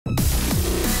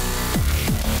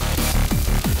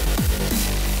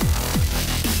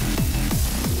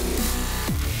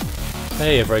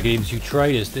Hey, a very good evening to you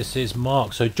traders. This is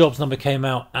Mark. So jobs number came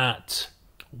out at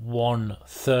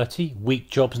 1:30, week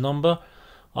jobs number.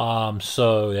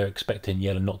 So they're expecting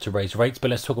Yellen not to raise rates, but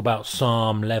let's talk about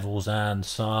some levels and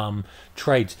some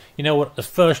trades. You know what? The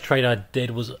first trade I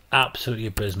did was absolutely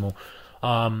abysmal.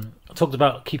 I talked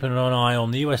about keeping an eye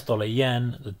on the US dollar,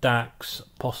 yen, the DAX,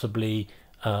 possibly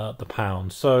the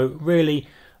pound. So really,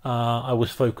 I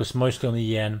was focused mostly on the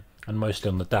yen and mostly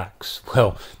on the DAX.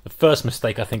 Well, the first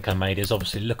mistake I think I made is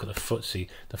obviously look at the FTSE.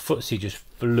 The FTSE just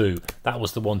flew. That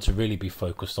was the one to really be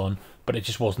focused on, but it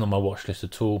just wasn't on my watch list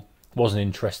at all. Wasn't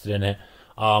interested in it.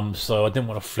 So I didn't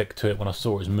want to flick to it when I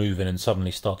saw it was moving and suddenly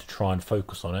start to try and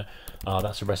focus on it.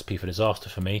 That's a recipe for disaster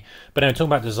for me. But anyway, talking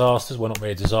about disasters, well, not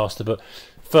really a disaster, but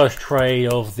first trade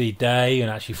of the day and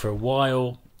actually for a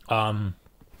while, I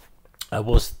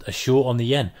was a short on the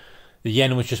yen. The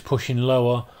yen was just pushing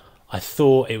lower. I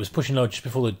thought it was pushing lower just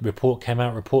before the report came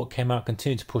out. Report came out,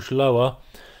 continued to push lower.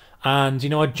 And, you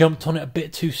know, I jumped on it a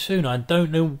bit too soon. I don't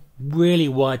know really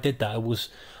why I did that. I was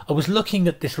looking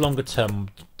at this longer term,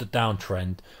 the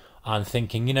downtrend, and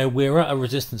thinking, you know, we're at a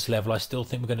resistance level. I still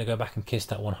think we're going to go back and kiss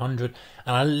that 100.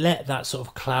 And I let that sort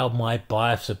of cloud my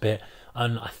bias a bit.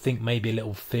 And I think maybe a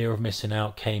little fear of missing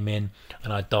out came in,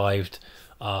 and I dived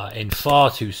in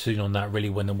far too soon on that, really,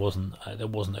 when there wasn't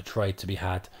a trade to be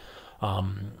had.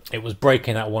 It was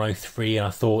breaking at 103, and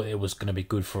I thought it was going to be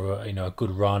good for a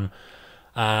good run,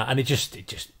 and it just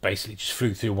basically just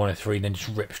flew through 103 and then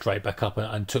just ripped straight back up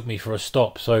and took me for a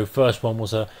stop. So first one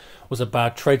was a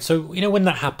bad trade. So you know, when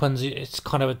that happens, it's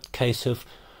kind of a case of,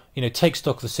 you know, take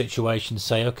stock of the situation,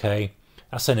 say, okay,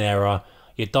 that's an error.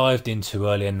 You dived in too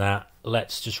early in that.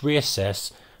 Let's just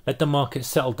reassess, let the market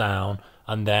settle down,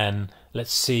 and then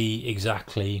let's see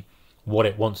exactly what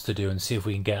it wants to do and see if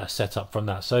we can get a setup from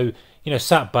that. So, you know,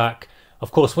 sat back.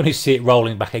 Of course, when you see it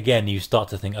rolling back again, you start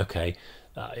to think, okay,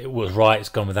 it was right, it's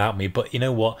gone without me. But you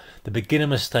know what? The beginner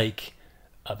mistake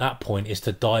at that point is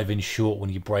to dive in short when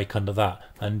you break under that.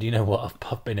 And you know what?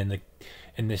 I've been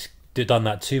done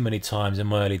that too many times in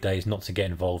my early days not to get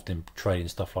involved in trading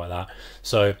stuff like that.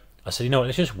 So I said, you know what?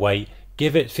 Let's just wait.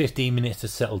 Give it 15 minutes to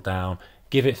settle down.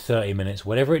 Give it 30 minutes,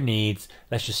 whatever it needs.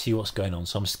 Let's just see what's going on.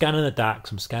 So I'm scanning the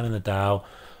DAX, I'm scanning the Dow,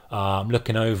 I'm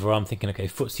looking over, I'm thinking, okay,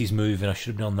 FTSE's moving, I should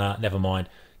have been on that, never mind.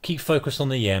 Keep focused on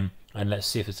the yen, and let's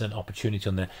see if there's an opportunity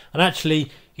on there. And actually,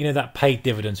 you know, that paid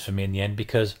dividends for me in the end,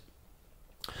 because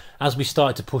as we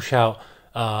started to push out,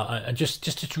 and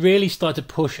just really started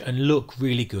to push and look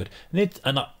really good.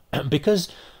 Because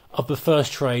of the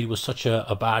first trade was such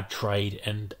a bad trade,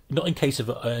 and not in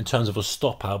terms of a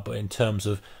stop out, but in terms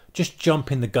of just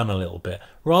jumping the gun a little bit,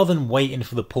 rather than waiting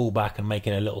for the pullback and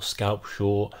making a little scalp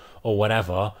short or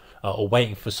whatever, or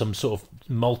waiting for some sort of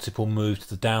multiple moves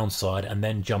to the downside and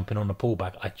then jumping on the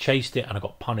pullback. I chased it and I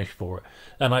got punished for it.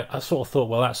 And I sort of thought,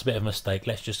 well, that's a bit of a mistake.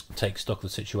 Let's just take stock of the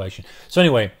situation. So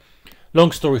anyway,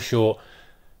 long story short,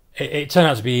 it turned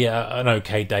out to be an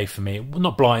okay day for me.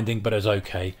 Not blinding, but it was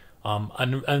okay.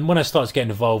 And when I started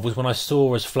getting involved was when I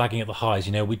saw us flagging at the highs.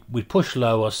 You know, we'd push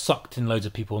lower, sucked in loads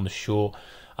of people on the short.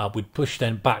 We'd push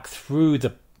then back through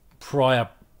the prior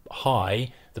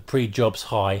high, the pre-jobs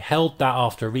high, held that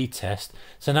after a retest.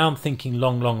 So now I'm thinking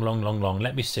long.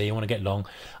 Let me see, I want to get long.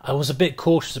 I was a bit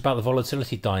cautious about the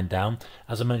volatility dying down.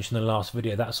 As I mentioned in the last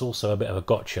video, that's also a bit of a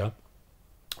gotcha.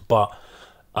 But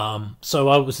so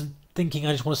I was thinking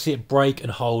I just want to see it break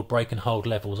and hold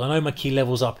levels. I know my key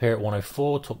levels up here at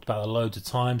 104, talked about it loads of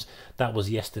times. That was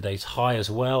yesterday's high as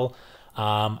well.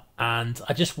 And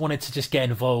I just wanted to just get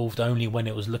involved only when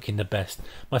it was looking the best.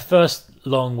 My first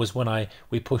long was when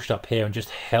we pushed up here and just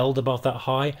held above that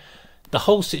high. The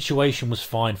whole situation was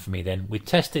fine for me then. We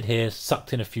tested here,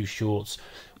 sucked in a few shorts.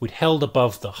 We'd held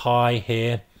above the high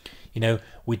here. You know,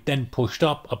 we'd then pushed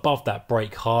up above that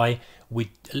break high. A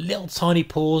little tiny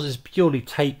pause is purely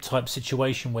tape type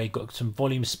situation where you've got some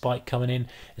volume spike coming in.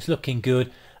 It's looking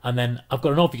good. And then I've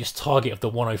got an obvious target of the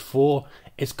 104.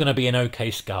 It's going to be an okay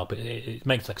scalp. It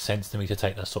makes like sense to me to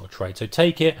take that sort of trade. So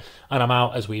take it, and I'm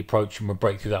out as we approach and we'll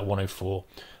break through that 104.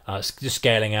 Just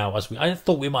scaling out I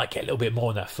thought we might get a little bit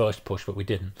more in that first push, but we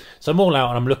didn't. So I'm all out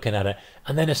and I'm looking at it.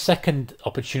 And then a second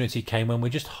opportunity came when we're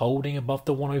just holding above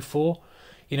the 104.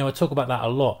 You know, I talk about that a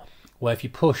lot, where if you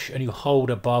push and you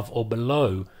hold above or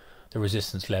below the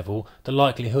resistance level, the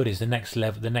likelihood is the next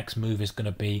move is going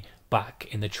to be back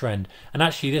in the trend. And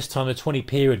actually this time the 20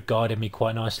 period guided me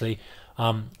quite nicely.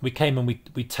 We came and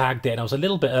we tagged it, and I was a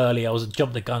little bit early. I was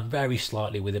jumped the gun very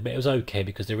slightly with it, but it was okay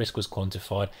because the risk was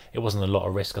quantified. It wasn't a lot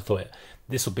of risk. I thought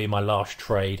this will be my last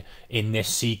trade in this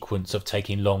sequence of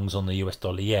taking longs on the US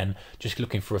dollar yen, just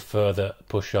looking for a further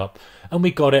push up, and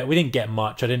we got it. We didn't get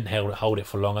much. I didn't hold it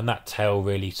for long, and that tail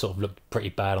really sort of looked pretty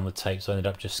bad on the tape, so I ended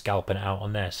up just scalping it out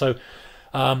on there. So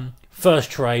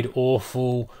first trade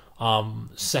awful.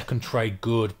 Second trade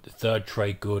good, third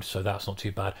trade good, so that's not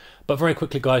too bad. But very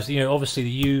quickly, guys, obviously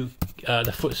the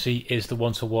FTSE is the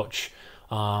one to watch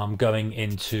going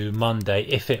into Monday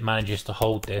if it manages to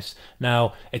hold this.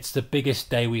 Now, it's the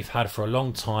biggest day we've had for a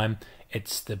long time.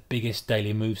 It's the biggest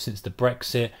daily move since the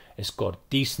Brexit. It's got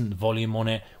decent volume on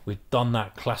it. We've done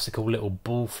that classical little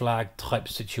bull flag type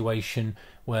situation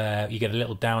where you get a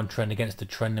little downtrend against the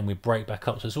trend and we break back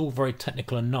up. So it's all very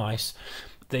technical and nice.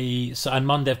 And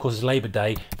Monday, of course, is Labour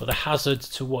Day, but the hazard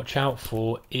to watch out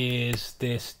for is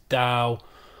this Dow.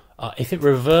 If it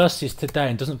reverses today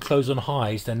and doesn't close on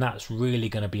highs, then that's really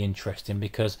going to be interesting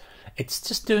because it's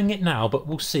just doing it now, but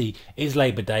we'll see. It is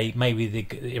Labour Day. Maybe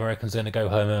the Americans are going to go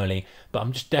home early, but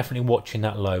I'm just definitely watching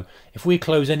that low. If we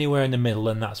close anywhere in the middle,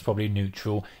 then that's probably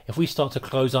neutral. If we start to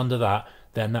close under that,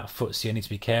 then that FTSE, I need to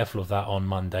be careful of that on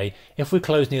Monday. If we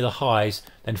close near the highs,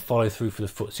 then follow through for the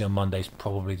FTSE on Monday is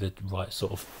probably the right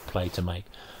sort of play to make.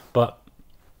 But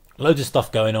loads of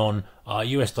stuff going on.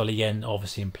 US dollar yen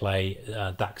obviously in play,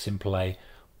 DAX in play.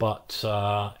 But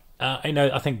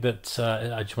I think that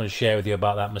I just want to share with you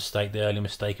about that mistake, the early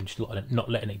mistake, and just not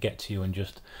letting it get to you and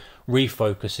just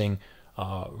refocusing,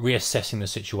 reassessing the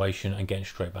situation and getting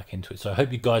straight back into it. So I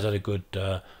hope you guys had a good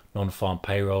non-farm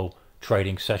payroll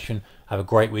trading session. Have a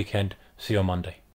great weekend. See you on Monday.